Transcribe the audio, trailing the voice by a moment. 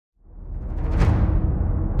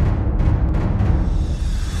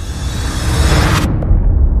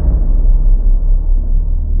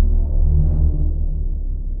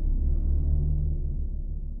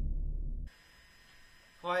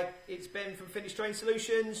it's Ben from Fitness Training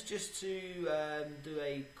Solutions. Just to do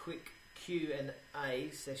a quick Q&A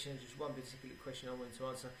session, just one particular question I wanted to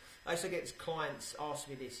answer. I used to get clients ask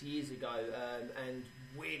me this years ago, and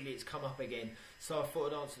weirdly it's come up again, so I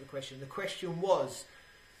thought I'd answer the question. The question was,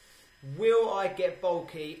 will I get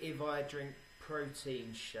bulky if I drink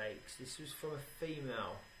protein shakes? This was from a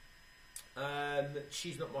female.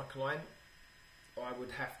 She's not my client. I would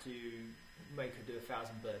have to make her do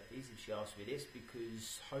 1,000 burpees if she asked me this,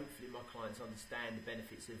 because hopefully my clients understand the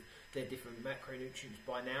benefits of their different macronutrients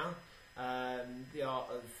by now. The art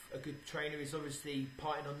of a good trainer is obviously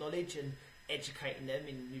parting on knowledge and educating them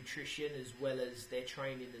in nutrition as well as their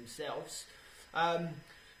training themselves.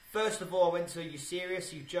 First of all, I went to, are you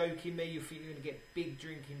serious? Are you joking me? You think you're going to get big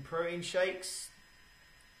drinking protein shakes?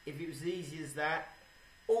 If it was as easy as that,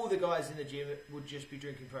 all the guys in the gym would just be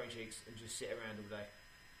drinking protein shakes and just sit around all day.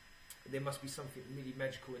 There must be something really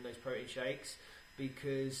magical in those protein shakes,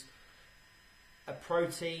 because a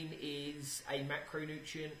protein is a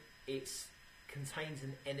macronutrient. It contains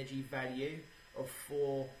an energy value of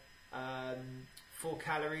 4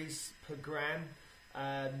 calories per gram,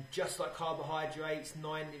 just like carbohydrates,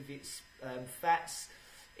 9 if it's fats.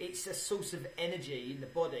 It's a source of energy in the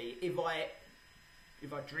body. If I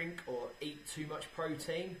drink or eat too much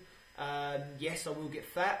protein, yes, I will get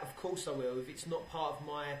fat. Of course I will. If it's not part of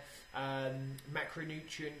my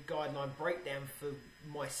macronutrient guideline breakdown for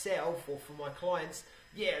myself or for my clients,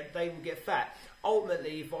 yeah, they will get fat.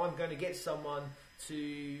 Ultimately, if I'm going to get someone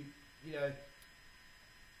to,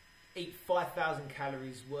 eat 5,000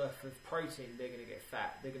 calories worth of protein, they're going to get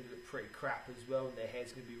fat. They're going to look pretty crap as well, and their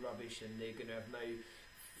hair's going to be rubbish, and they're going to have no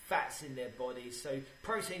fats in their bodies. So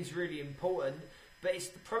protein's really important, but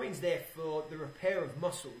the protein's there for the repair of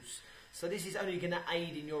muscles. So this is only going to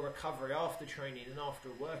aid in your recovery after training and after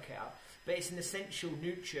a workout, but it's an essential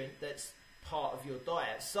nutrient that's part of your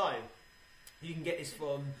diet. So you can get this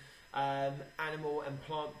from animal and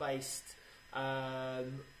plant-based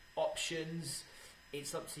options.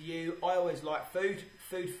 It's up to you. I always like food.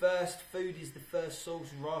 Food first. Food is the first source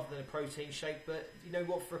rather than a protein shake. But you know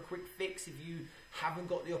what? For a quick fix, if you haven't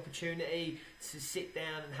got the opportunity to sit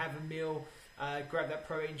down and have a meal, grab that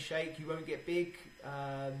protein shake. You won't get big.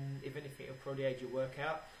 If anything, it'll probably aid your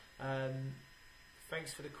workout.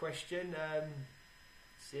 Thanks for the question.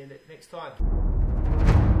 See you next time.